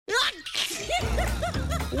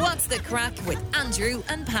What's the crack with Andrew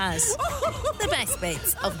and Pat? The best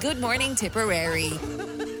bits of Good Morning Tipperary.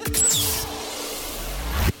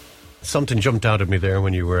 Something jumped out at me there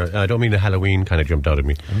when you were... I don't mean the Halloween kind of jumped out at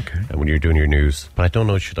me. Okay. When you were doing your news. But I don't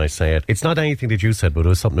know, should I say it? It's not anything that you said, but it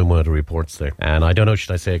was something in one of the reports there. And I don't know,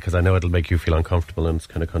 should I say it? Because I know it'll make you feel uncomfortable and it's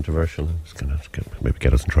kind of controversial. It's going to maybe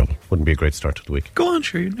get us in trouble. Wouldn't be a great start to the week. Go on,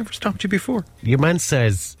 sure. You've never stopped you before. Your man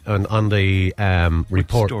says on the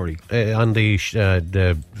report... story? On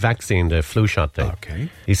the vaccine, the flu shot thing. Okay.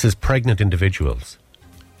 He says pregnant individuals.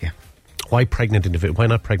 Yeah. Why pregnant individuals? Why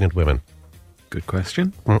not pregnant women? Good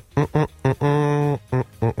question.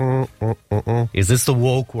 Is this the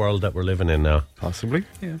woke world that we're living in now? Possibly,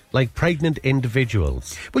 yeah. Like pregnant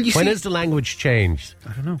individuals. Well, you when see- has the language changed?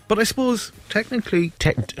 I don't know. But I suppose, technically...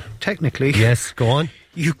 Technically... Yes, go on.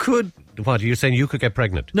 You could... What, are you saying you could get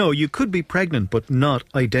pregnant? No, you could be pregnant, but not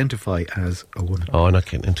identify as a woman. Oh, I'm not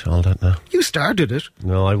getting into all that now. You started it.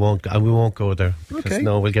 No, I won't. We won't go there. Okay.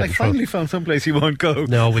 No, we'll get in I trouble. finally found someplace you won't go.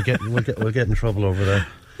 No, we'll get in trouble over there.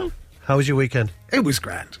 How was your weekend? It was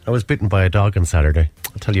grand. I was bitten by a dog on Saturday.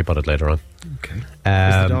 I'll tell you about it later on. Okay. Is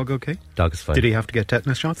the dog okay? Dog is fine. Did he have to get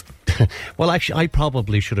tetanus shots? Well, actually, I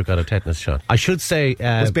probably should have got a tetanus shot. I should say...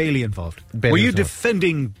 Was Bailey involved? Bailey Were you was involved.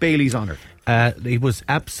 defending Bailey's honour? It was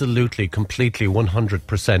absolutely, completely,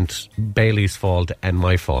 100% Bailey's fault and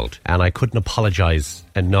my fault. And I couldn't apologise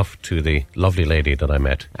enough to the lovely lady that I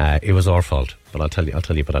met. It was our fault. But I'll tell you about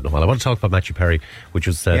that in a while. I want to talk about Matthew Perry, which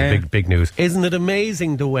was big news. Isn't it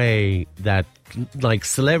amazing the way that like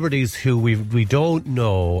celebrities who we don't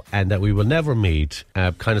know and that we will never meet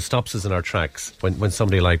kind of stops us in our tracks when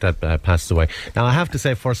somebody like that passes away. Now I have to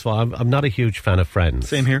say, first of all, I'm not a huge fan of Friends.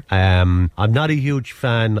 Same here. I'm not a huge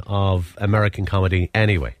fan of American comedy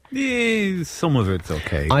anyway. Yeah, some of it's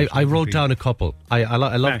okay. I wrote down a couple. I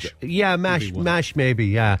love MASH. Yeah, MASH maybe,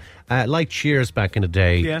 yeah. Like Cheers back in the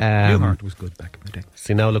day. Yeah, Newhart was good back in the day.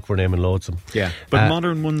 See, now look, we're naming loads of them. Yeah, but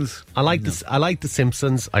modern ones... I like this. I like The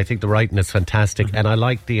Simpsons. I think the writing is fantastic. And I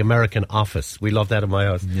like The American Office. We love that in my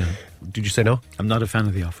house. Yeah. Did you say no? I'm not a fan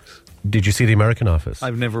of The Office. Did you see The American Office?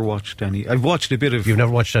 I've never watched any. I've watched a bit of... You've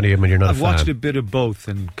never watched any of them and you're not a fan? I've watched a bit of both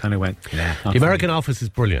and kind of went, nah. The American Office is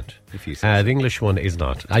brilliant. If you say so. The English one is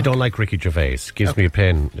not. I don't like Ricky Gervais. Gives me a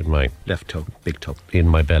pain in my... Left toe, big toe. In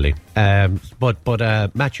my belly.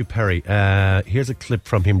 But Matthew Perry, here's a clip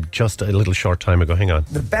from him just a little short time ago. Hang on.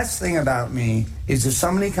 The best thing about me is if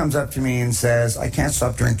somebody comes up to me and says, I can't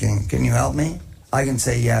stop drinking, can you help me? I can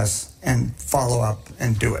say yes and follow up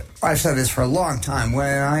and do it. I've said this for a long time. When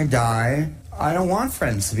I die, I don't want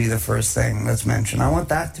Friends to be the first thing that's mentioned. I want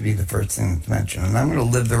that to be the first thing that's mentioned. And I'm going to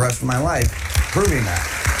live the rest of my life proving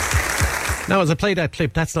that. Now, as I play that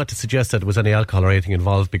clip, that's not to suggest that there was any alcohol or anything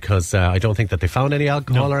involved, because I don't think that they found any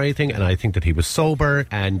alcohol or anything, and I think that he was sober,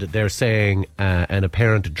 and they're saying an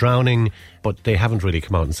apparent drowning, but they haven't really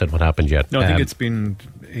come out and said what happened yet. No, I think it's been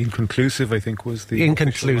inconclusive, I think was the...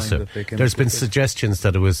 Inconclusive. There's been suggestions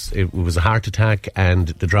that it was a heart attack and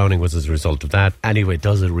the drowning was as a result of that. Anyway,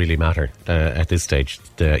 does it really matter at this stage?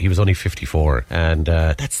 He was only 54, and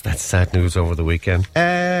that's sad news over the weekend.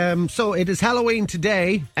 So it is Halloween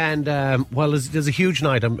today, and there's a huge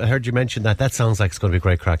night. I heard you mention that. That sounds like it's going to be a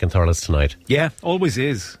great crack in Thurles tonight. Yeah, always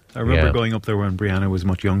is. I remember going up there when Brianna was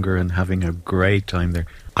much younger and having a great time there.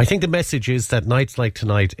 I think the message is that nights like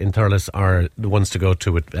tonight in Thurles are the ones to go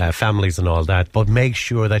to with families and all that, but make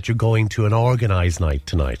sure that you're going to an organised night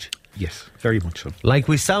tonight. Yes, very much so. Like,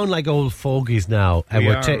 we sound like old fogies now. And We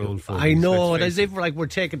we're are old fogies, I know, let's as face if like we're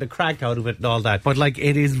taking the crack out of it and all that. But like,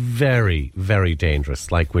 it is very, very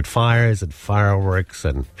dangerous. Like with fires and fireworks,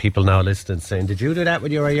 and people now listening saying, "Did you do that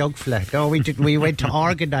when you were a young fella?" No, we didn't. We went to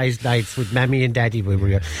organised nights with Mammy and Daddy when we were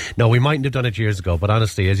young. No, we mightn't have done it years ago. But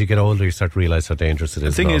honestly, as you get older, you start to realise how dangerous it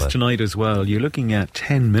is. The thing is, tonight as well, you're looking at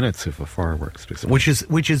 10 minutes of a fireworks display.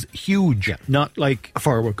 Which is huge. Yeah, not like a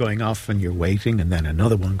firework going off and you're waiting and then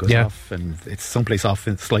another one goes off and it's someplace off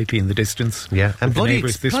slightly in the distance. Yeah, and bloody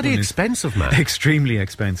expensive, man. Extremely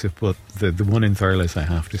expensive, but the one in Thurles, I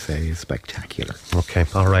have to say, is spectacular. Okay,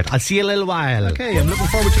 all right. I'll see you in a little while. Okay, I'm looking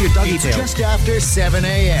forward to your doggy It's tail. just after 7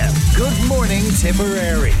 a.m. Good morning,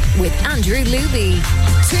 Tipperary. With Andrew Luby.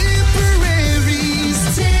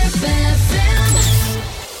 Tipperary's Tip FM.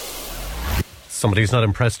 Somebody's not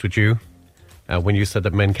impressed with you when you said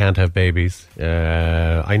that men can't have babies.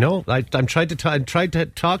 I know. I'm trying to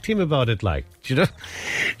talk to him about it. Like, you know,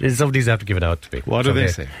 somebody's have to give it out to me. What do they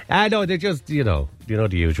say? I know, they're just the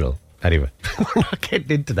usual. Anyway, we're not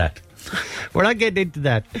getting into that.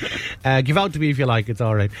 Give out to me if you like. It's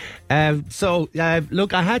all right.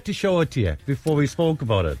 Look, I had to show it to you before we spoke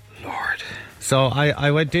about it. Lord. So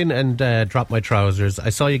I went in and dropped my trousers. I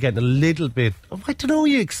saw you getting a little bit, I don't know, were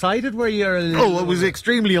you excited? Were you a little... Oh, I was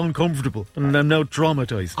extremely uncomfortable, and I'm now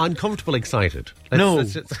traumatised. Uncomfortable, excited?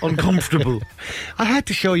 Uncomfortable. I had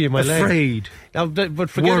to show you my leg. Afraid. Now,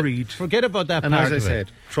 but Worried. Forget about that And part as I of said,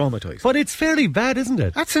 it. traumatised. But it's fairly bad, isn't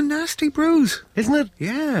it? That's a nasty bruise. Isn't it?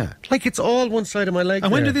 Yeah. Like it's all one side of my leg.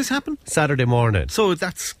 And when there. did this happen? Saturday morning. So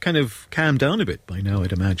that's kind of calmed down a bit by now,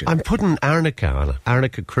 I'd imagine. I'm putting arnica on it.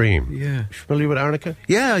 Arnica cream. Yeah. You familiar with arnica?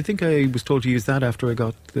 Yeah, I think I was told to use that after I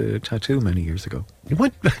got the tattoo many years ago. You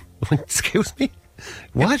went... Excuse me?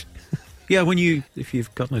 What? Yeah, if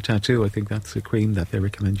you've gotten a tattoo, I think that's a cream that they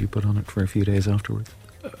recommend you put on it for a few days afterwards.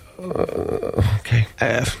 Okay.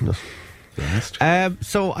 No.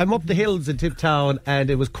 So I'm up the hills in Tiptown, and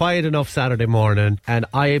it was quiet enough Saturday morning, and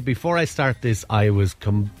before I start this, I was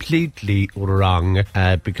completely wrong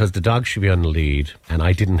because the dog should be on the lead, and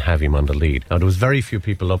I didn't have him on the lead. Now, there was very few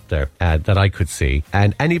people up there that I could see,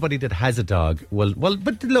 and anybody that has a dog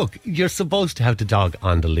but look, you're supposed to have the dog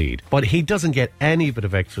on the lead, but he doesn't get any bit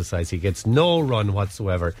of exercise. He gets no run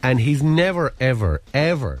whatsoever, and he's never, ever,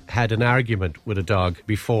 ever had an argument with a dog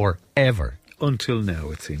before, ever. Until now,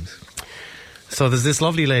 it seems. So there's this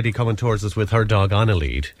lovely lady coming towards us with her dog on a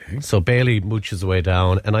lead. Okay. So Bailey mooches away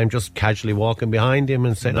down, and I'm just casually walking behind him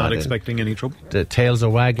and saying... Not expecting any trouble? The tails are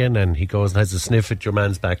wagging, and he goes and has a sniff at your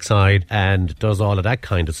man's backside and does all of that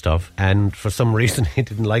kind of stuff. And for some reason, he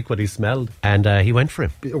didn't like what he smelled, and he went for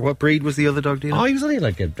him. What breed was the other dog, do you know? Oh, he was only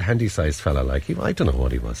like a handy-sized fella. I don't know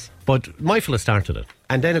what he was. But my fella started it.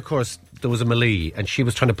 And then, of course, there was a melee, and she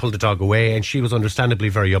was trying to pull the dog away, and she was understandably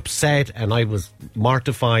very upset, and I was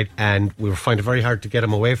mortified, and we were finding it very hard to get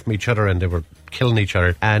them away from each other, and they were killing each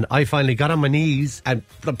other. And I finally got on my knees and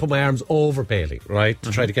put my arms over Bailey, right,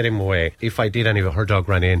 to try to get him away. If I did anyway, her dog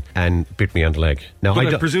ran in and bit me on the leg. Now,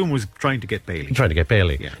 I presume was trying to get Bailey. Trying to get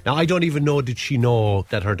Bailey. Yeah. Now, I don't even know, did she know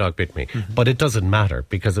that her dog bit me? But it doesn't matter,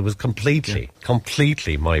 because it was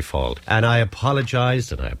completely my fault. And I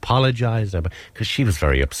apologised, because she was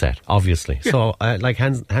very upset, obviously. Yeah. So,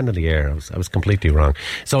 hand in the air, I was completely wrong.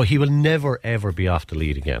 So he will never, ever be off the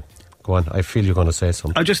lead again. Go on, I feel you're going to say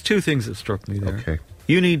something. Just two things that struck me there. Okay.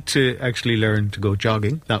 You need to actually learn to go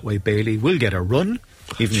jogging. That way Bailey will get a run,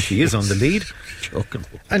 even if he is on the lead. Joking.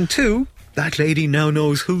 And two, that lady now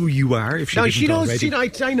knows who you are. If she knows. already.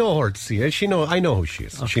 I know her. See, I know who she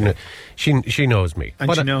is. Okay. She knows me.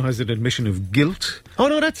 And she now has an admission of guilt. Oh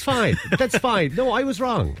no, that's fine. That's fine. No, I was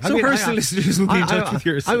wrong. So her solicitors will be in touch with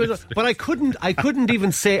your solicitors. But I couldn't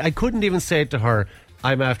even say it to her.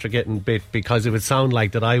 I'm after getting bit, because it would sound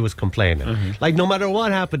like that I was complaining. Like, no matter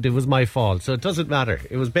what happened, it was my fault. So it doesn't matter.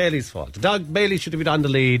 It was Bailey's fault. The dog, Bailey, should have been on the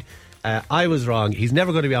lead. I was wrong. He's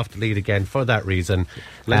never going to be off the lead again for that reason.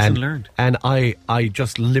 Lesson learned. And I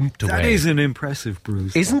just limped away. That is an impressive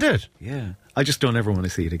bruise. Isn't it? Yeah. I just don't ever want to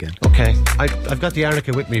see it again. Okay. I've got the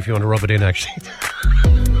arnica with me if you want to rub it in, actually.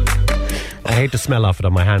 I hate the smell of it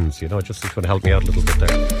on my hands, just it's going to help me out a little bit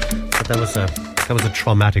there. But that was a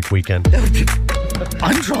traumatic weekend.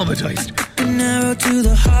 I'm traumatised. An arrow to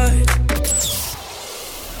the heart.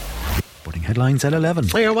 Putting headlines at 11.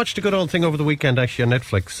 Hey, I watched a good old thing over the weekend, actually, on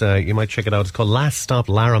Netflix. You might check it out. It's called Last Stop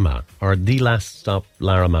Larrimah, or The Last Stop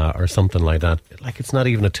Larrimah, or something like that. Like, it's not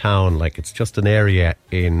even a town. Like, it's just an area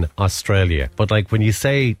in Australia. But, like, when you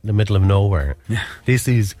say the middle of nowhere, this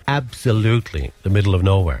is absolutely the middle of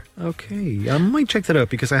nowhere. Okay, I might check that out,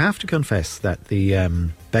 because I have to confess that the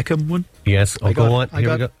Beckham one... Yes, go on. I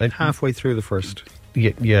got halfway through the first.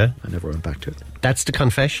 Yeah. I never went back to it. That's the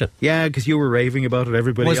confession. Yeah, because you were raving about it.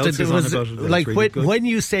 Everybody else is on about it. Like, when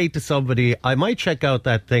you say to somebody, I might check out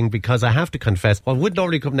that thing because I have to confess, what would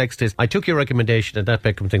normally come next is, I took your recommendation and that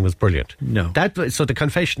Beckham thing was brilliant. No. So the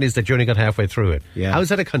confession is that you only got halfway through it. Yeah. How is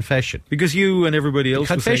that a confession? Because you and everybody else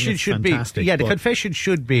was saying it's fantastic. The confession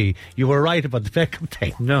should be, you were right about the Beckham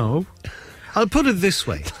thing. No. I'll put it this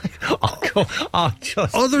way.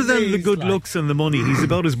 Other than the good looks and the money, he's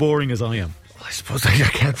about as boring as I am. I suppose I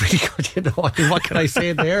can't really go, what can I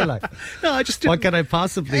say there? Like, no, I just didn't. What can I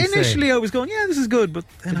possibly say? Initially I was going, yeah, this is good, but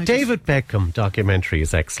then the David Beckham documentary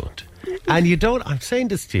is excellent. And I'm saying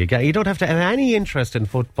this to you, you don't have to have any interest in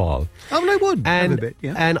football. Oh, well, I would have a bit,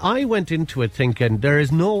 yeah. And I went into it thinking there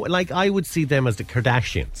is no, I would see them as the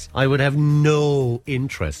Kardashians. I would have no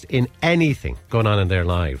interest in anything going on in their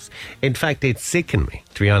lives. In fact, they'd sicken me,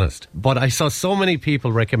 to be honest. But I saw so many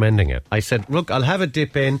people recommending it. I said, look, I'll have a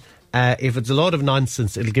dip in. If it's a load of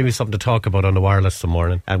nonsense, it'll give me something to talk about on the wireless some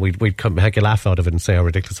morning, and we'd come make a laugh out of it and say how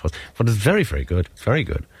ridiculous it was. But it's very, very good. It's very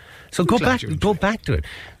good. So go back to it.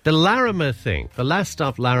 The Larrimah thing, the last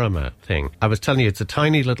stop Larrimah thing. I was telling you, it's a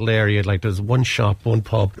tiny little area. Like there's one shop, one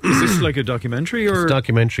pub. Is this like a documentary or? It's a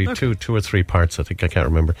documentary, okay. two or three parts. I think I can't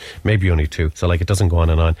remember. Maybe only 2. So like it doesn't go on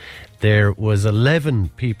and on. There was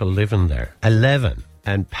 11 people living there. 11.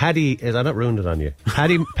 And Paddy, I not ruined it on you.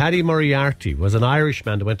 Paddy Moriarty was an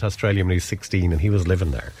Irishman that went to Australia when he was 16, and he was living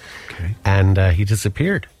there. Okay. And he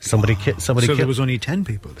disappeared. Somebody So there was only 10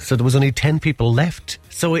 people. So there was only 10 people left.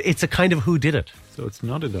 So it's a kind of who did it. So it's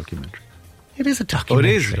not a documentary. It is a documentary.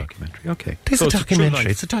 Oh, it is a documentary. Okay. It is a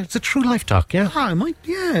documentary. It's a true life doc, yeah.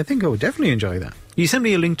 I think I would definitely enjoy that. You send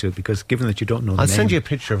me a link to it because given that you don't know the I'll name. send you a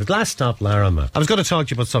picture of it. Last stop, Larrimah. I was going to talk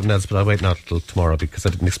to you about something else, but I'll wait not till tomorrow because I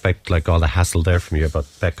didn't expect like all the hassle there from you about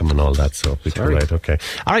Beckham and all that. So it'll be too late. Okay.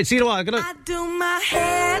 All right. See you tomorrow. I do my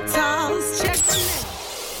head toss, check the neck.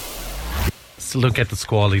 Still don't get the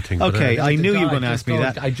squally thing. Okay, I knew you were going to ask me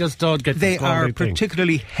that. I just don't get the They squally are thing.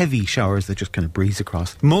 particularly heavy showers that just kind of breeze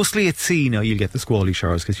across. Mostly at sea now you'll get the squally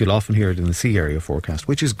showers because you'll often hear it in the sea area forecast,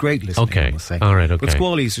 which is great listening, Okay. I must say. All right, okay. But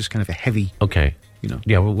squally is just kind of a heavy, Okay. you know.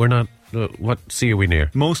 Yeah, well, we're not... what sea are we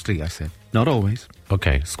near? Mostly, I said. Not always.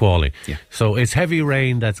 Okay, squally. Yeah. So it's heavy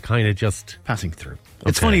rain that's kind of just... Passing through.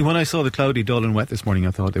 It's Okay. funny, when I saw the cloudy, dull and wet this morning,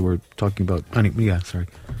 I thought they were talking about... sorry.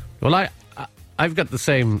 Well, I've got the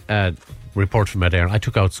same report from Ed Air. I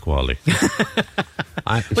took out squally.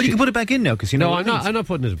 But you can put it back in now because you know No, what it means. I'm not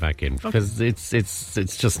putting it back in because it's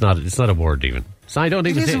just not. It's not a word even. So I don't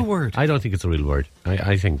think It it's is a word. I don't think it's a real word.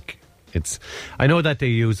 I think it's. I know that they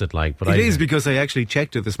use it like, but It is because I actually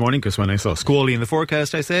checked it this morning because when I saw squally in the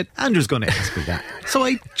forecast, I said, Andrew's going to ask me that. So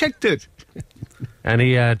I checked it.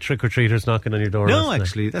 Any trick-or-treaters knocking on your door? No, last night?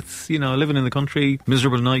 actually, that's, living in the country,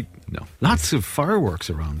 miserable night. No. Lots of fireworks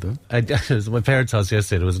around, though. It was my parents' house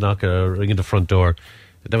yesterday. There was ringing the front door.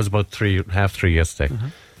 That was about 3:30 yesterday.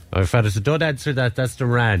 My father said, "Don't answer that. That's the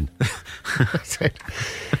Ran." I said,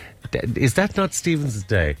 "Is that not Stephen's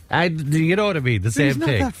day?" You know what I mean? The same It's not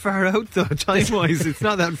thing. that far out, though, time-wise. It's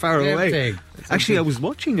not that far Same away. thing. Actually, I was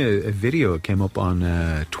watching a video. It came up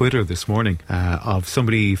on Twitter this morning of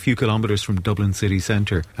somebody a few kilometres from Dublin city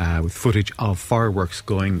centre with footage of fireworks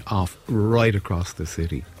going off right across the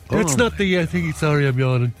city. That's not the thing. Sorry, I'm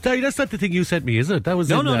yawning. Sorry, that's not the thing you sent me, is it? That was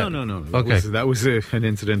No. Okay. That was an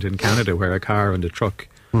incident in Canada where a car and a truck,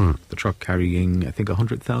 the truck carrying, I think,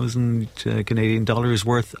 100,000 Canadian dollars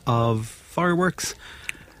worth of fireworks,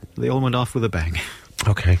 they all went off with a bang.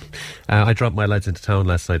 Okay. I dropped my lads into town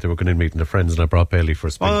last night. They were going in meeting their friends, and I brought Bailey for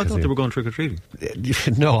a spin. Oh, I thought they were going trick-or-treating.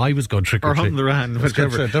 No, I was going Or trick-or-treat. hunting the Ran,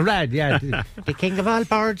 whatever. The Ran, yeah. The king of all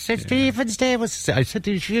birds, St. Stephen's Day was... I said,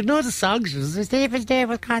 "Do you know the songs? St. Stephen's Day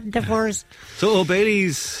was cotton for us." So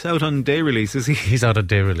O'Bailey's out on day release, is he? He's out on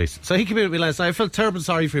day release. So he came in with me last night. I felt terribly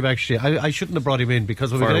sorry for him, actually. I shouldn't have brought him in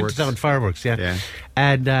because when we got into town, fireworks, yeah.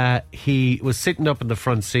 And he was sitting up in the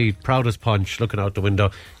front seat, proud as punch, looking out the window,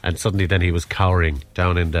 and suddenly then he was cowering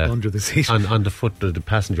down in the... Under the seat. On the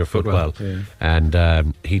passenger footwell. Yeah.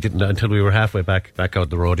 And he didn't, until we were halfway back out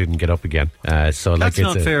the road, he didn't get up again. So That's like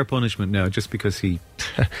not fair punishment now, just because he...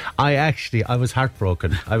 I was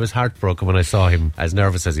heartbroken. I was heartbroken when I saw him as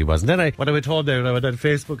nervous as he was. And then when I went home there and I went on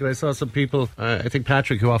Facebook and I saw some people, I think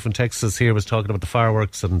Patrick, who often texts us here, was talking about the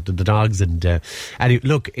fireworks and the dogs and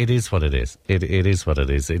look, it is what it is. It is what it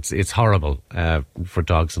is. It's horrible for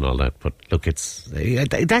dogs and all that. But look,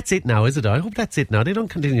 that's it now, is it? I hope that's it now. They don't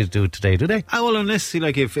continue to do it today, do they? Well, unless,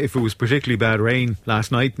 if it was particularly bad rain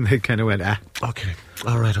last night and they kind of went, Okay.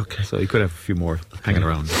 All right, okay. So you could have a few more hanging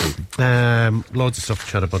around this evening. Loads of stuff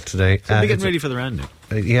to chat about today. So we're getting ready for the Ran now.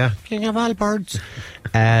 Yeah. King of all birds.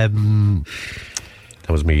 That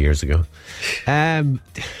was me years ago.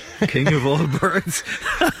 King of all birds.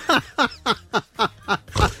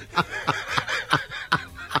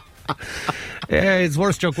 Yeah, it's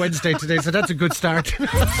Worst Joke Wednesday today, so that's a good start.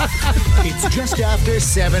 It's just after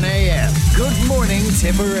 7 a.m. Good morning,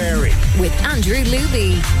 Tipperary. With Andrew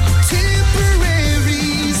Luby.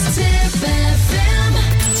 Tipperary's Tip FM.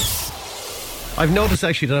 I've noticed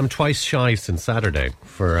actually that I'm twice shy since Saturday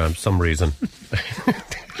for some reason.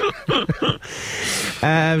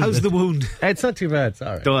 How's the wound? It's not too bad. It's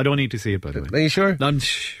all right. No, I don't need to see it, by the way. Are you sure?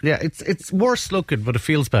 Yeah, it's worse looking, but it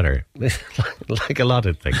feels better. Like a lot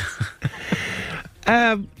of things.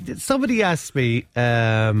 Somebody asked me,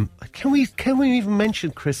 can we even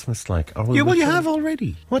mention Christmas? You have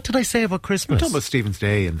already. What did I say about We're Christmas? talking about Stephen's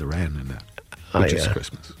Day and the Ran and that, which is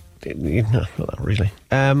Christmas. Not really.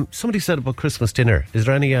 Somebody said about Christmas dinner. Is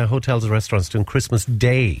there any hotels or restaurants doing Christmas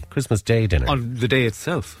Day dinner? On the day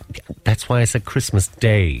itself. That's why I said Christmas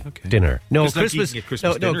Day dinner. No, It's like Christmas. eating a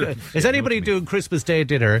Christmas dinner. Is anybody doing Christmas Day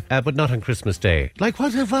dinner, but not on Christmas Day? Like,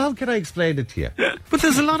 what? How can I explain it to you? But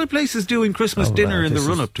there's a lot of places doing Christmas dinner in the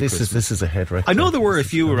run-up to Christmas. This is a head wreck. I know there were a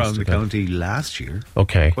few around the county last year.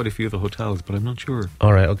 Okay. Quite a few of the hotels, but I'm not sure.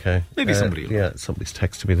 All right, okay. Maybe somebody will. Yeah, somebody's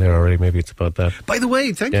texted me there already. Maybe it's about that. By the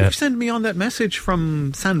way, thank you for sending me on that message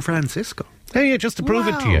from San Francisco. Hey, yeah, just to prove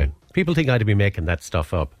it to you. People think I'd be making that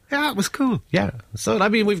stuff up. Yeah, it was cool. Yeah. So, I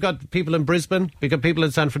mean, we've got people in Brisbane. We've got people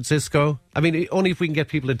in San Francisco. I mean, only if we can get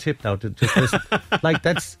people in Tip now to just listen. Like,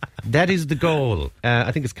 that is the goal.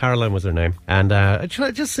 I think it's Caroline was her name. And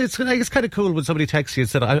it's kind of cool when somebody texts you and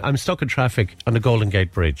said, I'm stuck in traffic on the Golden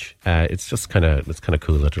Gate Bridge. It's kind of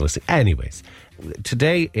cool that you're listening. Anyways,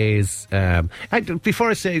 today is, before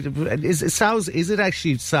I say, is it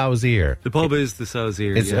actually Sow's Ear? The pub is the Sow's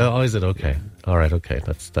Ear. Oh, is it? Okay. All right, okay.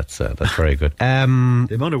 That's very good. The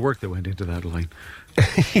amount of work that went into that line.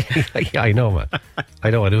 Yeah, I know, man. I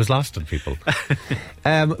know, and it was lost on people.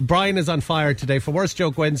 Brian is on fire today for Worst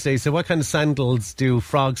Joke Wednesday. So what kind of sandals do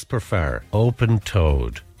frogs prefer?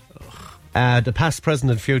 Open-toed. The past,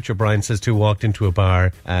 present and future, Brian says, too, walked into a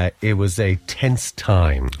bar. It was a tense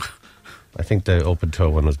time. I think the open-toe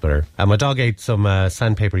one was better. My dog ate some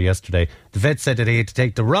sandpaper yesterday. The vet said that he had to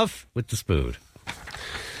take the rough with the spoon.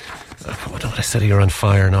 What I said, you're on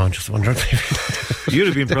fire now. I'm just wondering. You'd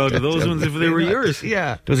have been proud of those ones if they were yours.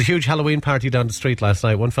 Yeah. There was a huge Halloween party down the street last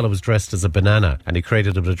night. One fellow was dressed as a banana and he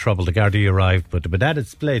created a bit of trouble. The Gardaí arrived, but the banana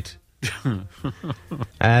split.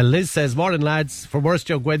 Liz says, morning lads, for Worst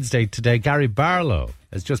Joke Wednesday today, Gary Barlow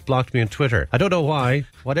has just blocked me on Twitter. I don't know why.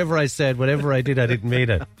 Whatever I said, whatever I did, I didn't mean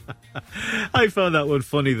it. I found that one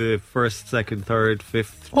funny, the first, second, third,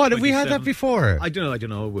 fifth. What, have we had that before? I don't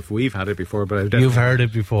know if we've had it before, but I've definitely... You've heard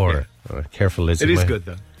it before. Yeah. Oh, careful, Liz. It is good,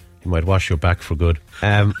 though. You might wash your back for good.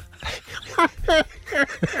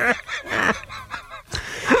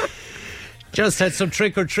 Just had some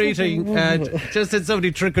trick-or-treating. Just had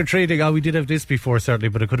somebody trick-or-treating. Oh, we did have this before, certainly,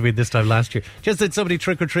 but it could have been this time last year. Just had somebody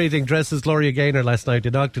trick-or-treating dressed as Gloria Gaynor last night. They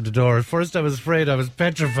knocked at the door. At first, I was afraid. I was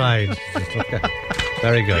petrified. Okay.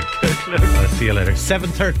 Very good. I'll see you later.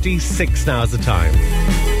 7:36 now is the time.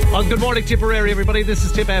 On Good Morning Tipperary, everybody. This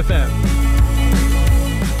is Tip FM.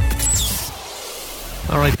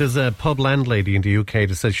 All right, there's a pub landlady in the UK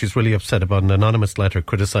that says she's really upset about an anonymous letter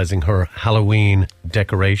criticising her Halloween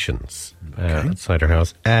decorations outside her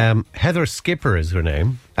house. Heather Skipper is her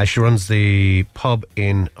name. She runs the pub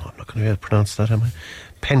in... Oh, I'm not going to be able to pronounce that, am I?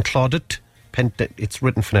 Penclodit. It's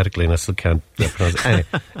written phonetically and I still can't pronounce it. Anyway.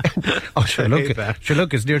 Oh, sure,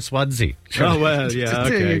 look, it's near Swansea. Oh, well, yeah, okay.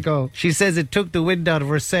 There you go. She says it took the wind out of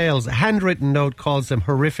her sails. A handwritten note calls them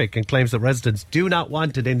horrific and claims that residents do not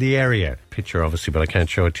want it in the area. Picture, obviously, but I can't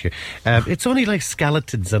show it to you. It's only like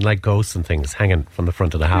skeletons and like ghosts and things hanging from the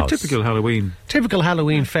front of the house. Typical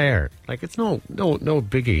Halloween fare. Like, it's no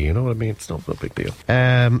biggie, you know what I mean? It's no big deal.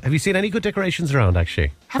 Have you seen any good decorations around,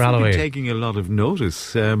 actually, for Halloween? Haven't been taking a lot of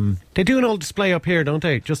notice. They do an old display up here, don't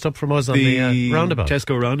they? Just up from us on the roundabout.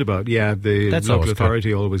 Tesco roundabout, yeah. The local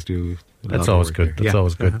authority always do. That's always good. That's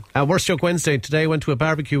always good. Worst Joke Wednesday. Today went to a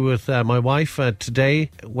barbecue with my wife. Today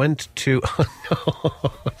went to... No.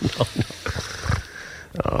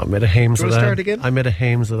 Oh, I made a hames of that. Start again? I made a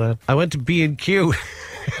hames of that. I went to B&Q.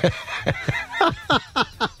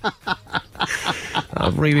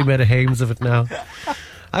 I've really made a hames of it now.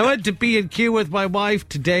 I went to B&Q with my wife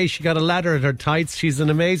today. She got a ladder in her tights. She's an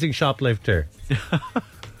amazing shoplifter.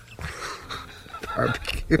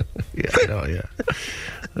 Barbecue. Yeah, I know,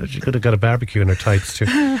 yeah. She could have got a barbecue in her tights too.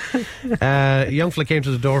 A young fella came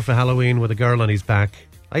to the door for Halloween with a girl on his back.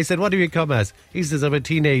 I said, what do you come as? He says, I'm a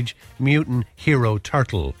teenage mutant hero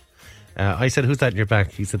turtle. I said, who's that in your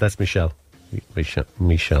back? He said, that's Michelle. Michelle.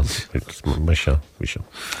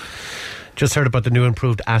 Just heard about the new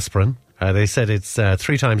improved aspirin. They said it's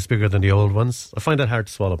 3 times bigger than the old ones. I find that hard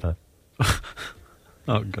to swallow, Pat.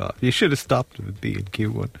 Oh, God. You should have stopped with the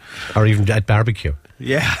B&Q one. Or even at barbecue.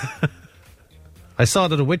 Yeah. I saw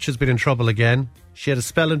that a witch has been in trouble again. She had a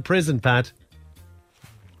spell in prison, Pat.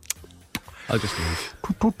 I'll just leave.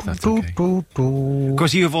 That's okay. Of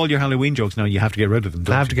course, you have all your Halloween jokes now. You have to get rid of them,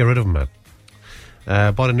 don't you? I have to get rid of them, man.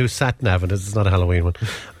 Bought a new sat-nav, and this is not a Halloween one.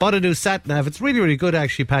 Bought a new sat-nav. It's really, really good,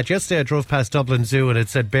 actually, Pat. Yesterday I drove past Dublin Zoo, and it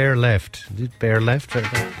said bear left. Bear left?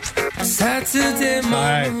 Saturday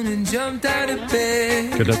morning and jumped out of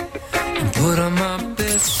bed. Good luck. And put on my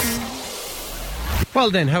best. Well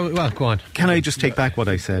then, go on. Can I just take back what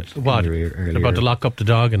I said? What? Earlier? About to lock up the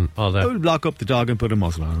dog and all that. I would lock up the dog and put a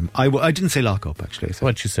muzzle on him. I didn't say lock up, actually. I said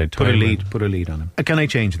What'd you say? Put a lead on him. Can I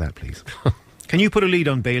change that, please? Can you put a lead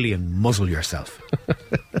on Bailey and muzzle yourself?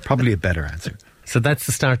 Probably a better answer. So that's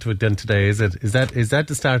the start of it then today, is it? Is that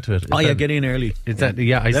the start of it? Get in early. Is that?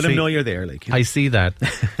 Yeah, I Let see. him know you're there. Like, I see that.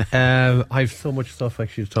 I have so much stuff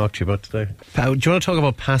actually to talk to you about today. Do you want to talk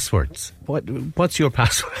about passwords? What's your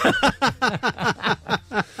password?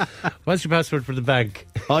 What's your password for the bank?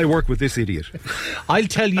 I work with this idiot. I'll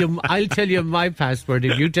tell you my password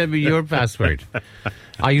if you tell me your password.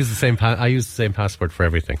 I use the same password for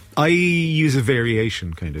everything. I use a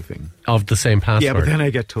variation kind of thing of the same password. Yeah, but then I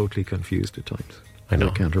get totally confused at times. I know.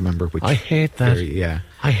 I can't remember which. I hate that.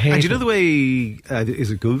 I hate. And you know the way is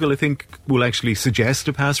it Google? I think will actually suggest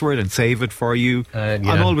a password and save it for you.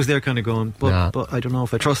 I'm always there, kind of going, but I don't know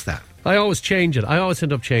if I trust that. I always change it. I always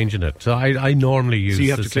end up changing it. So I normally use. So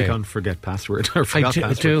you have to click same. On forget password or forgot password.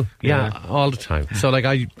 I do. Yeah, all the time. So like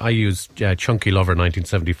I use Chunky Lover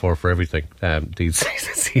 1974 for everything. These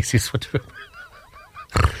easiest one to.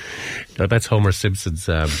 No, that's Homer Simpson's.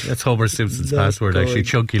 That's Homer Simpson's password. Actually,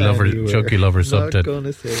 Chunky Lover something. I'm not going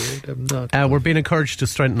to say it. I'm not. We're being encouraged to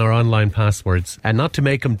strengthen our online passwords and not to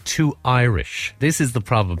make them too Irish. This is the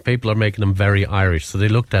problem. People are making them very Irish. So they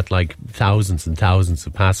looked at like thousands and thousands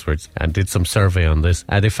of passwords and did some survey on this.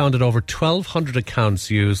 They found that over 1,200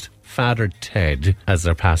 accounts used Father Ted as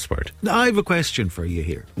their password. Now, I have a question for you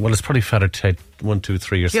here. Well, it's probably Father Ted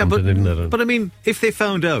 123 or something, isn't it? But I mean, if they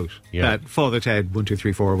found out that Father Ted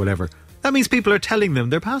 1234 or whatever, that means people are telling them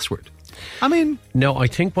their password. I mean... No, I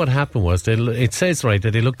think what happened was, it says that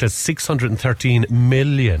they looked at 613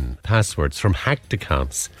 million passwords from hacked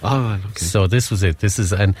accounts. Oh, okay. So this was it. This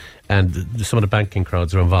is, and some of the banking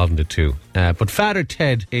crowds are involved in it too. But Father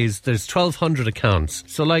Ted there's 1,200 accounts.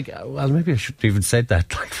 So like, well, maybe I shouldn't even said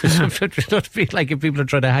that. Like, it should be like if people are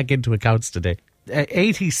trying to hack into accounts today.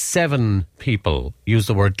 87 people use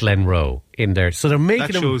the word Glenroe in there. So they're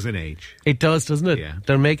making that shows an age. It does, doesn't it? Yeah.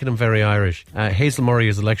 They're making them very Irish. Hazel Murray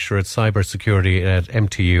is a lecturer at cybersecurity at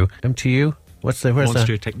MTU. MTU? Where's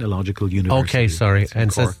Munster that? Technological University. Okay, sorry.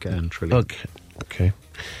 And Cork and Tralee. Okay.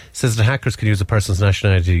 Says the hackers can use a person's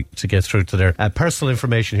nationality to get through to their personal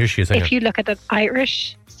information. Here she is. If you look at an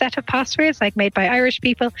Irish set of passwords, like made by Irish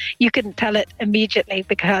people, you can tell it immediately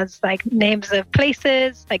because like names of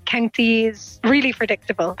places, like counties, really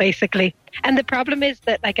predictable, basically. And the problem is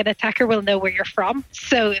that like an attacker will know where you're from.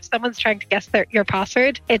 So if someone's trying to guess your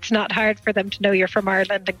password, it's not hard for them to know you're from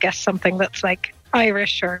Ireland and guess something that's like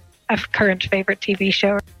Irish or a current favourite TV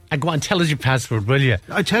show. Go on, tell us your password, will you?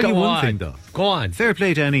 I tell you one thing, though. Go on. Fair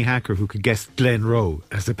play to any hacker who could guess Glenroe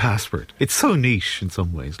as a password. It's so niche in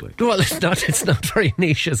some ways. Like, well, it's not very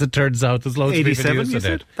niche as it turns out. There's loads of people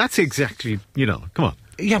using it. That's exactly, come on.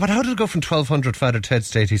 Yeah, but how did it go from 1,200 Father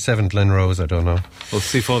Teds to 87 Glenroes? I don't know. Well,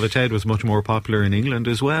 see, Father Ted was much more popular in England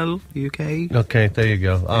as well, UK. Okay, there you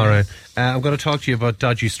go. All right. I'm going to talk to you about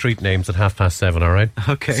dodgy street names at 7:30, all right?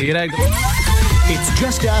 Okay. See you then. It's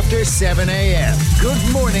just after 7 a.m.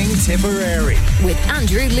 Good morning, Tipperary. With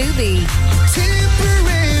Andrew Luby.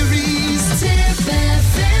 Tipperary's Tip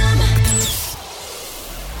FM.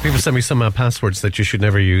 People send me some passwords that you should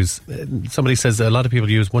never use. Somebody says a lot of people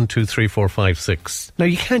use 1, 2, 3, 4, 5, 6. Now,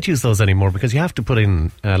 you can't use those anymore because you have to put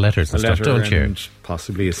in letters and stuff, don't you? And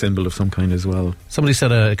possibly a symbol of some kind as well. Somebody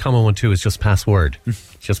said a common one too is just password.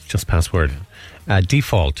 just password.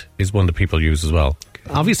 Default is one that people use as well.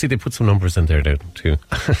 Okay. Obviously, they put some numbers in there too.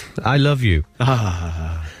 I love you.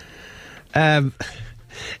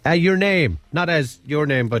 Your name, not as your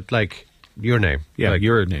name, but like your name. Yeah, like,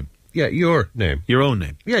 your name. Yeah, your name. Your own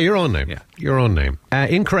name. Yeah, your own name. Yeah. Your own name.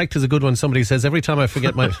 Incorrect is a good one. Somebody says, every time I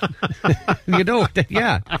forget my...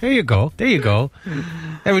 yeah, there you go.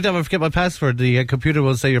 Every time I forget my password, the computer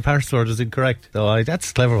will say your password is incorrect. So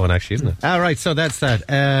that's a clever one, actually, isn't it? All right, so that's that.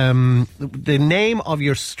 The name of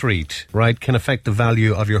your street, right, can affect the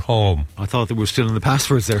value of your home. I thought that we were still in the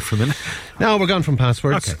passwords there for a minute. No, we're gone from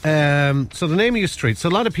passwords. Okay. So the name of your street. So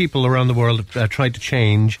a lot of people around the world have tried to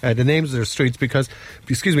change the names of their streets because,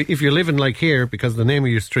 excuse me, if you're living like here, because the name of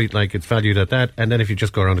your street, like it's valued at that, and then if you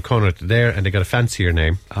just go around the corner to there and they got a fancier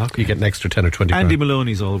name, you get an extra 10 or 20 Andy grand.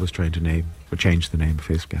 Maloney's always trying to change the name of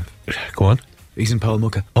his gaff. Go on. He's in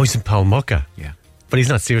Palmucka. Oh, he's in Palmucka. Yeah. But he's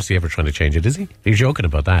not seriously ever trying to change it, is he? You're joking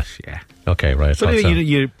about that? Yeah. Okay, right. But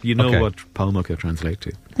you know Okay. what Palmucka translates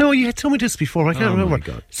to? No, you had told me this before. I can't remember. Oh, my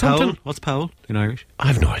God. Something. Powell? What's Powell in Irish? I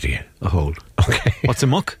have no idea. A hole. Okay. What's a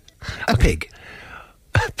muck? A pig.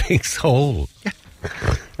 A pig's hole. Yeah.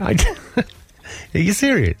 Are you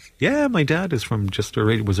serious? Yeah, my dad is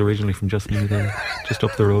was originally from just near there, just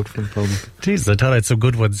up the road from Pullman. Jesus, I thought I had some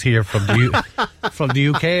good ones here from the from the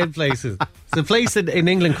UK and places. There's a place in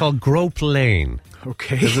England called Grope Lane.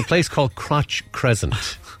 Okay. There's a place called Crotch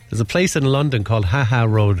Crescent. There's a place in London called Ha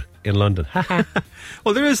Road in London.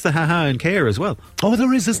 Well, there is the Ha in Care as well. Oh,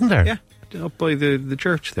 there is, isn't there? Yeah, up by the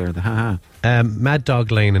church there, the Ha. Mad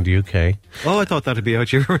Dog Lane in the UK. Oh, I thought that'd be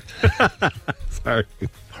out your... Sorry.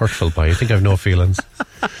 Hurtful by. I think I have no feelings.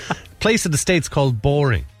 Place in the States called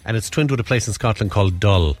Boring, and it's twinned with a place in Scotland called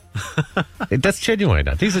Dull. That's genuine.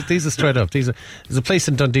 These are straight up. There's a place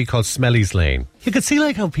in Dundee called Smelly's Lane. You can see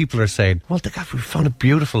like how people are saying, well, we found a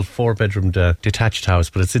beautiful 4-bedroom detached house,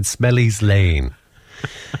 but it's in Smelly's Lane.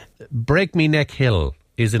 Break Me Neck Hill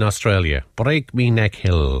is in Australia. Break Me Neck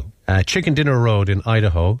Hill. Chicken Dinner Road in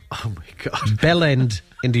Idaho. Oh my God. Bell End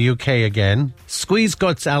in the UK again. Squeeze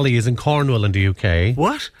Guts Alley is in Cornwall in the UK.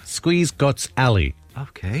 What? Squeeze Guts Alley.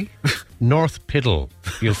 Okay. North Piddle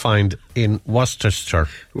you'll find in Worcestershire.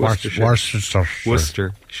 Worcestershire.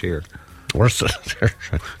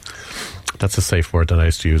 That's a safe word that I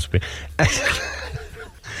used to use.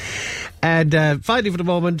 And finally for the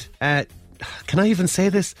moment, can I even say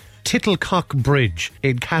this? Tittlecock Bridge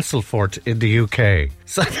in Castlefort in the UK.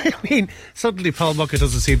 So, I mean, suddenly Paul Muckett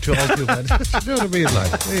doesn't seem too all too bad. You know what I mean?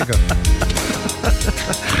 Like, there you go.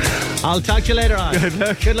 I'll talk to you later on.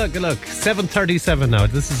 Good luck. Good luck. 7:37 now.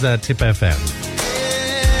 This is Tip FM.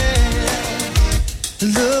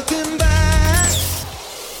 Looking back.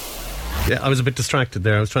 Yeah, I was a bit distracted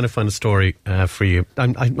there. I was trying to find a story for you.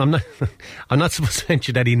 I'm not supposed to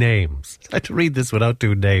mention any names. I had to read this without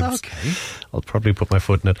doing names. Okay. I'll probably put my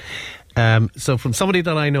foot in it. So from somebody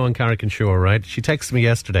that I know on Carrick-on-Shore, right? She texted me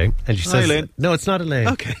yesterday and she says, Elaine. No, it's not Elaine.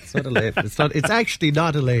 Okay. It's not Elaine. It's actually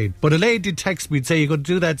not Elaine. But Elaine did text me and say, you're going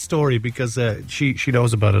to do that story because she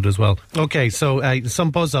knows about it as well. Okay, so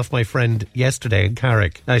some buzz off my friend yesterday in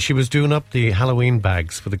Carrick. She was doing up the Halloween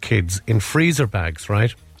bags for the kids in freezer bags,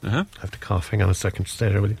 right? Uh-huh. I have to cough. Hang on a second. Stay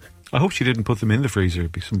there with you. I hope she didn't put them in the freezer.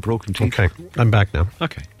 It'd be some broken teeth. Okay, I'm back now.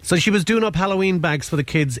 Okay. So she was doing up Halloween bags for the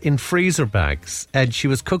kids in freezer bags, and she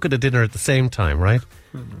was cooking a dinner at the same time, right?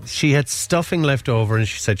 She had stuffing left over, and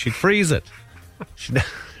she said she'd freeze it. She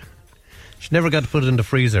never got to put it in the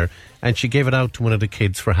freezer, and she gave it out to one of the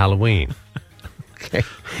kids for Halloween. Okay.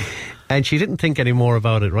 And she didn't think any more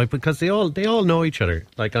about it, right? Because they all know each other,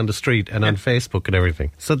 like on the street and on Facebook and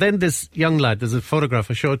everything. So then this young lad, there's a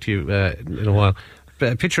photograph I'll show it to you in a while.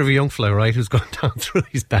 A picture of a young fella, right, who's going down through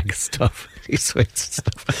his bag of stuff. His sweets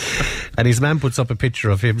and stuff. And his man puts up a picture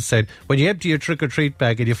of him saying, when you empty your trick-or-treat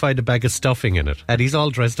bag and you find a bag of stuffing in it, and he's all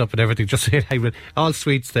dressed up and everything, just saying, all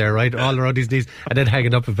sweets there, right, all around his knees, and then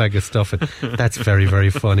hanging up a bag of stuffing. That's very, very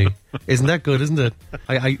funny. Isn't that good, isn't it?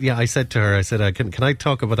 I said to her, I said, can I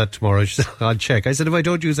talk about that tomorrow? She said, I'll check. I said, if I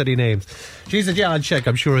don't use any names. She said, yeah, I'll check.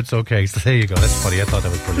 I'm sure it's okay. So there you go. That's funny. I thought that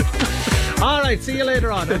was brilliant. All right, see you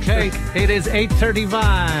later on, okay? It is 8:35.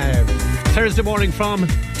 Thursday morning from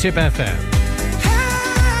Tip FM.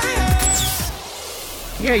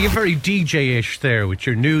 Yeah, you're very DJ-ish there with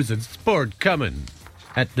your news and sport coming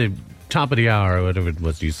at the top of the hour or whatever it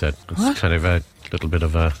was you said. It's kind of a little bit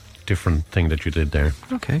of a different thing that you did there.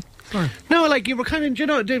 Okay. Sorry. No, like you were kind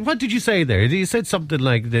of, what did you say there? You said something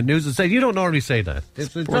like the news and said, you don't normally say that.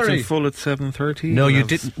 It's Sports very... in full at 7:30. No, you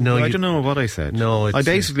didn't. No, I don't know what I said. No, I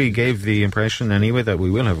basically gave the impression anyway that we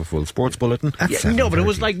will have a full sports bulletin at 7:30. No, but it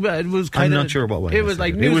was like, it was kind of... I'm not sure what way it was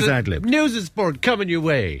like it was ad-libbed. News and sport coming your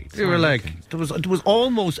way. You were like, there was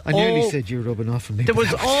almost... I nearly said you were rubbing off on me. There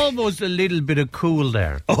was almost a little bit of cool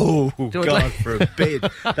there. Oh, God forbid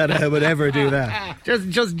that I would ever do that.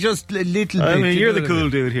 Just a little bit. I mean, you're the cool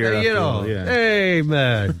dude here. You know, all, yeah. Hey,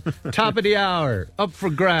 man. Top of the hour. Up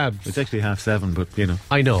for grabs. It's actually 7:30, but, you know.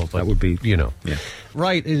 I know, but... That would be... You know. Yeah.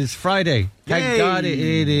 Right, it is Friday. Thank God it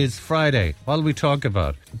is Friday. What will we talk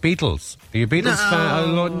about? Beatles. Are you a Beatles fan?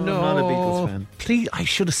 Oh, no. I'm not a Beatles fan. Please, I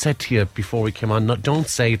should have said to you before we came on, no, don't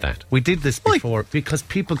say that. We did this before because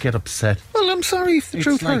people get upset. Well, I'm sorry if the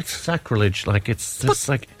truth like hurts. Sacrilege. Like, it's just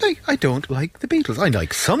like... I don't like the Beatles. I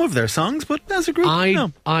like some of their songs, but as a group,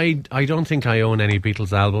 no. I don't think I own any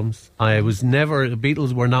Beatles albums. I was never... The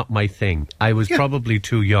Beatles were not my thing. I was probably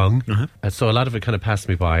too young, so a lot of it kind of passed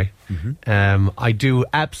me by. I do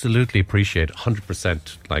absolutely appreciate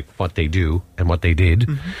 100% like what they do and what they did,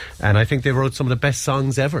 and I think they wrote some of the best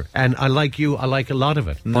songs ever. And I like you, I like a lot of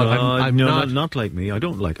it. But I'm not like me. I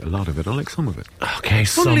don't like a lot of it. I like some of it. Okay,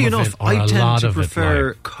 funnily enough, I tend to prefer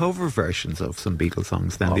it, cover versions of some Beatles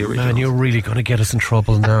songs than the originals. Man, you're really going to get us in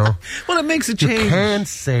trouble now. Well, it makes a change. You can't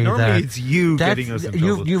say Normally that. it's you getting us in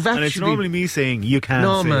trouble. You've actually... And it's normally me saying, you can't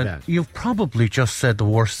no, say man, that. You've probably just said the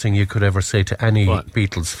worst thing you could ever say to any What?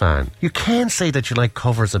 Beatles fan. You can't say that you like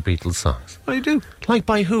covers of Beatles songs. I do. Like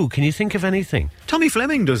by who? Can you think of anything? Tommy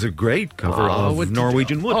Fleming does a great cover of with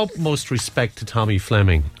Norwegian Wood. Utmost respect to Tommy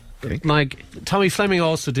Fleming. Okay. Like, Tommy Fleming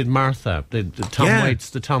also did Martha, the Tom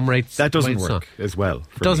Waits That doesn't Waits work song. as well.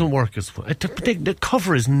 It doesn't work as well. The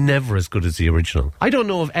cover is never as good as the original. I don't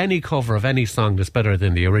know of any cover of any song that's better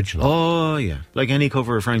than the original. Oh, yeah. Like any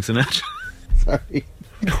cover of Frank Sinatra. Sorry.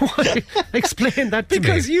 Explain that to me.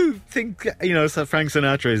 Because you think, so Frank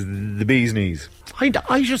Sinatra is the bee's knees. I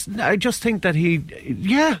just think that he,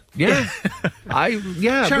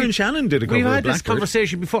 Sharon Shannon did a cover We've of had this Blackbird.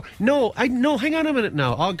 conversation before. No, hang on a minute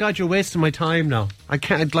now. Oh God, you're wasting my time now. I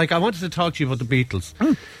can't. I wanted to talk to you about the Beatles.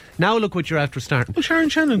 Now look what you're after starting. Well, Sharon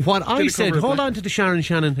Shannon. What I said, hold on to the Sharon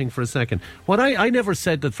Shannon thing for a second. What I never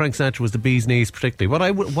said that Frank Sinatra was the bee's knees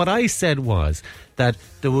particularly. What I said was that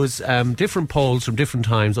there was different polls from different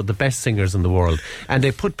times of the best singers in the world, and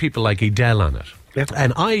they put people like Adele on it. Yep.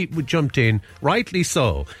 And I jumped in, rightly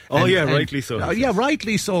so. Rightly so.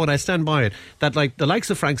 Rightly so, and I stand by it. That like the likes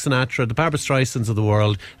of Frank Sinatra, the Barbra Streisands of the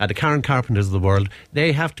world, the Karen Carpenters of the world,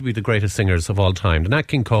 they have to be the greatest singers of all time. The Nat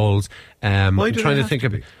King Coles. Why do trying they to think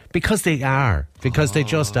have of to be? Because they are. Because they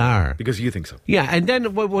just are. Because you think so. Yeah, and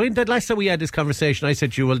then when the last time we had this conversation, I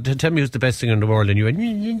said to you, well, tell me who's the best singer in the world, and you went, Well,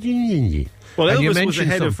 and Elvis was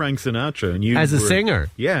ahead of Frank Sinatra, and you as a were, singer.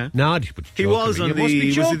 Yeah, no, he was on the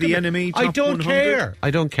NME Top I don't 100. care. I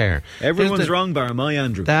don't care. Everyone's wrong, bar my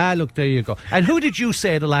Andrew. Look, there you go. And who did you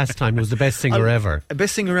say the last time was the best singer ever?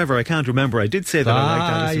 Best singer ever? I can't remember. I did say that I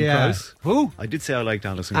liked Alison Krauss. Who? I did say I liked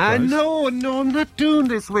Alison Krauss. No, I'm not doing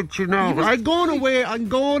this with you now. I'm going away.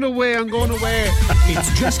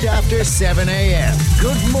 It's just after 7 a.m.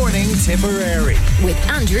 Good morning, Tipperary. With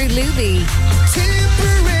Andrew Luby.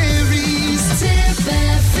 Tipperary's Tip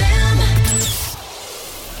FM.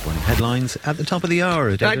 Morning headlines at the top of the hour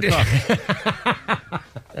at 8 o'clock.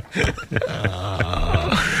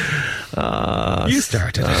 You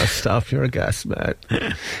started it. Stop, you're a gas man.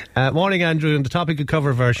 Morning, Andrew. On the topic of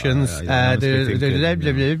cover versions. No,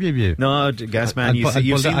 gas man,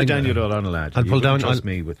 you've seen the Daniel O'Donnell lad. I'll pull down.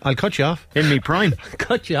 I'll cut you off. In me prime.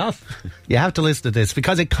 Cut you off. You have to listen to this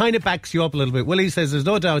because it kind of backs you up a little bit. Willie says there's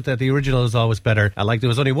no doubt that the original is always better. Like there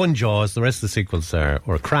was only one Jaws, the rest of the sequels are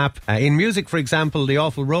crap. In music, for example, the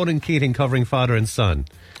awful Ronan Keating covering Father and Son.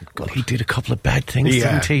 God, he did a couple of bad things,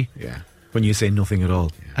 didn't he? Yeah. When you say nothing at all.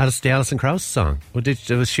 The Alison Krauss song.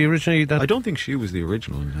 Was she originally that? I don't think she was the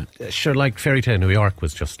original in that. Sure, like Fairy Tale New York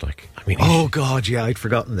was just like... Oh, God, yeah, I'd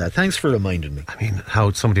forgotten that. Thanks for reminding me.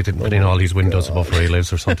 How somebody didn't put in all these windows above where he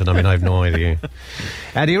lives or something. I have no idea.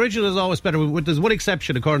 The original is always better. There's one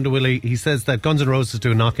exception, according to Willie. He says that Guns N' Roses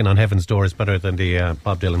do Knocking on Heaven's Door is better than the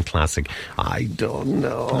Bob Dylan classic. I don't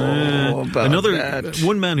know about that.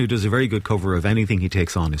 One man who does a very good cover of anything he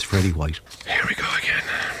takes on is Freddie White. Here we go again.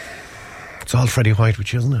 It's all Freddie White,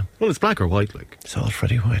 which isn't it? Well, it's black or white, like. It's all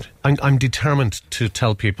Freddie White. I'm determined to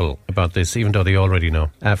tell people about this, even though they already know.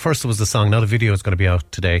 First, there was the song. Now the video is going to be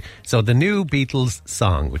out today. So the new Beatles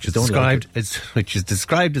song, which is described as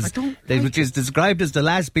the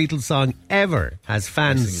last Beatles song ever, has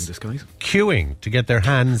fans queuing to get their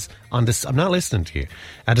hands on this. I'm not listening to you.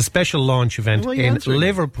 At a special launch event in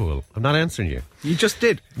Liverpool. I'm not answering you. You just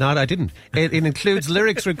did. No, I didn't. It includes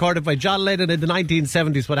lyrics recorded by John Lennon in the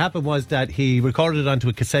 1970s. What happened was that he recorded it onto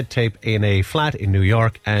a cassette tape in a flat in New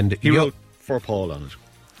York, and he wrote for Paul on it.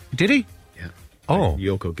 Did he? Yeah. Oh.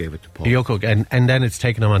 Yoko gave it to Paul. Yoko, and then it's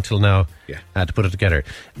taken him until now to put it together.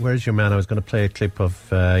 Where's your man? I was going to play a clip of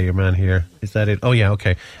your man here. Is that it? Oh, yeah,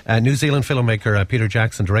 okay. New Zealand filmmaker Peter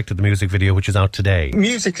Jackson directed the music video, which is out today.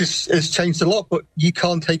 Music has changed a lot, but you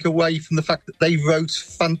can't take away from the fact that they wrote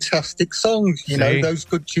fantastic songs. You know, those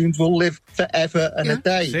good tunes will live forever and a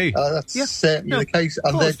day. That's certainly the case.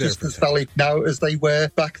 And they're just as valid now as they were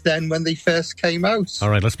back then when they first came out. All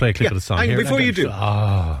right, let's play a clip of the song here. Before you do,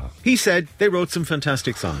 he said they wrote some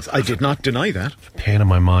fantastic songs. I did not deny that. Pain in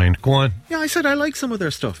my mind. Go on. Yeah, I said I like some of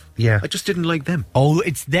their stuff. Yeah. I just didn't like them. Oh,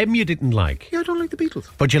 it's them you didn't like? Yeah, I don't like the Beatles.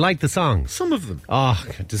 But you like the songs? Some of them. Oh,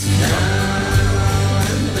 this is...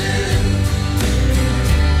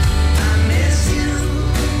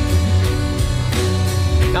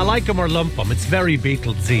 Now, like them or lump them, it's very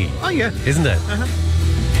Beatles-y. Oh, yeah. Isn't it? One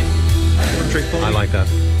Trick Pony. I like that.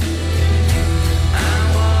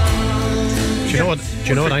 Do you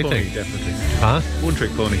know what I think? Definitely. Huh? One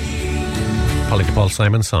Trick Pony. Probably the Paul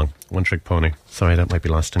Simon song, One Trick Pony. Sorry, that might be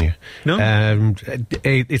lost on you. No.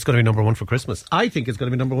 It's going to be number one for Christmas. I think it's going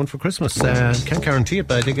to be number one for Christmas. Can't guarantee it,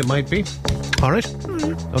 but I think it might be. All right.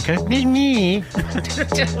 Okay. Well,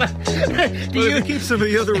 if you keep some of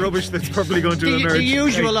the other rubbish that's probably going to emerge. The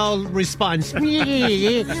usual old response. Do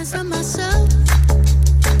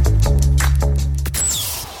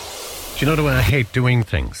you know the way I hate doing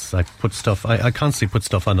things? I constantly put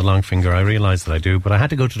stuff on the long finger. I realise that I do, but I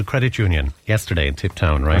had to go to the credit union yesterday in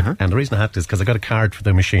Tiptown, right? Uh-huh. And the reason I had to is because I got a card for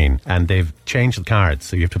the machine, and they've changed the card,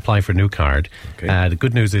 so you have to apply for a new card. Okay. The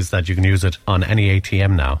good news is that you can use it on any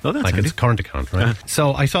ATM now. Oh, that's handy. It's a current account, right? Uh-huh.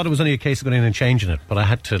 So I thought it was only a case of going in and changing it, but I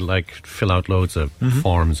had to fill out loads of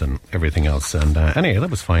forms and everything else. And anyway,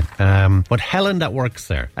 that was fine. But Helen, that works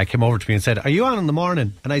there, came over to me and said, "Are you on in the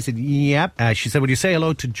morning?" And I said, "Yep." She said, "Would you say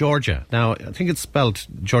hello to Georgia?" Now, I think it's spelled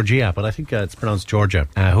Georgia, but I think it's pronounced Georgia,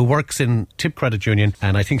 who works in Tip Credit Union,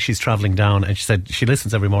 and I think she's travelling down, and she said she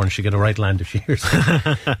listens every morning. She'll get a right land if she hears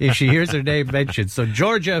if she hears her name mentioned. So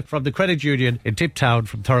Georgia from the Credit Union in Tiptown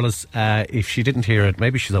from Thurles, if she didn't hear it,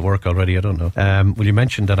 maybe she's at work already, I don't know. Will you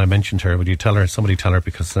mention that I mentioned her? Will you tell her? Somebody tell her,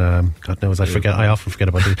 because God knows I often forget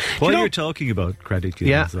about it. While you're talking about credit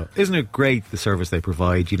unions, though, isn't it great the service they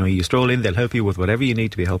provide? You know, you stroll in, they'll help you with whatever you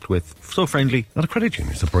need to be helped with. So friendly. Well, the credit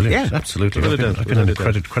unions are brilliant. Yeah, absolutely. I've been in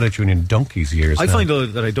the credit union donkey's years. I find though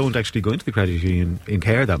that I don't actually go into the credit union in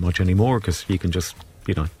care that much anymore, because you can just,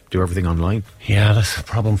 do everything online. Yeah, that's a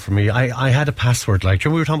problem for me. I had a password, we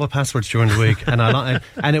were talking about passwords during the week, and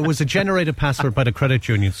and it was a generated password by the credit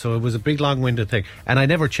union, so it was a big long-winded thing, and I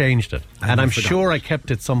never changed it. And I'm sure I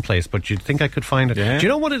kept it someplace, but you'd think I could find it. Yeah. Do you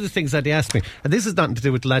know one of the things that they asked me, and this is nothing to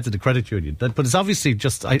do with the lads of the credit union, but it's obviously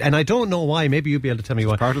just, and I don't know why, maybe you'll be able to tell me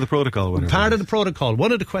why. Part of the protocol. Part of the protocol.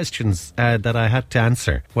 One of the questions that I had to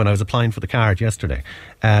answer when I was applying for the card yesterday,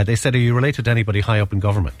 they said, "Are you related to anybody high up in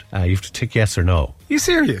government?" You have to tick yes or no. You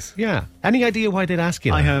serious? Yeah. Any idea why they'd ask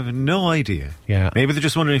you that? I have no idea. Yeah. Maybe they're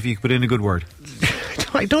just wondering if you could put in a good word.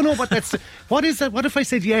 I don't know what that's... What is that? What if I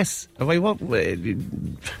said yes?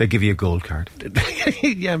 They give you a gold card.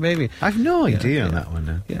 Yeah, maybe. I've no idea on that one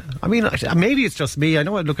now. Yeah. I mean, maybe it's just me. I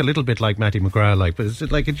know I look a little bit like Matty McGrath, but it's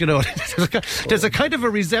like, there's a kind of a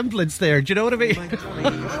resemblance there. Do you know what I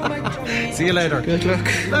mean? See you later. Good luck.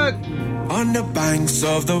 Look. On the banks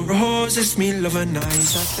of the rose, it's me loving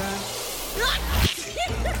night.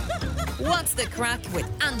 What's the crack with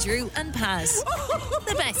Andrew and Paz?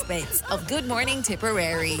 The best bits of Good Morning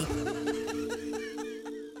Tipperary.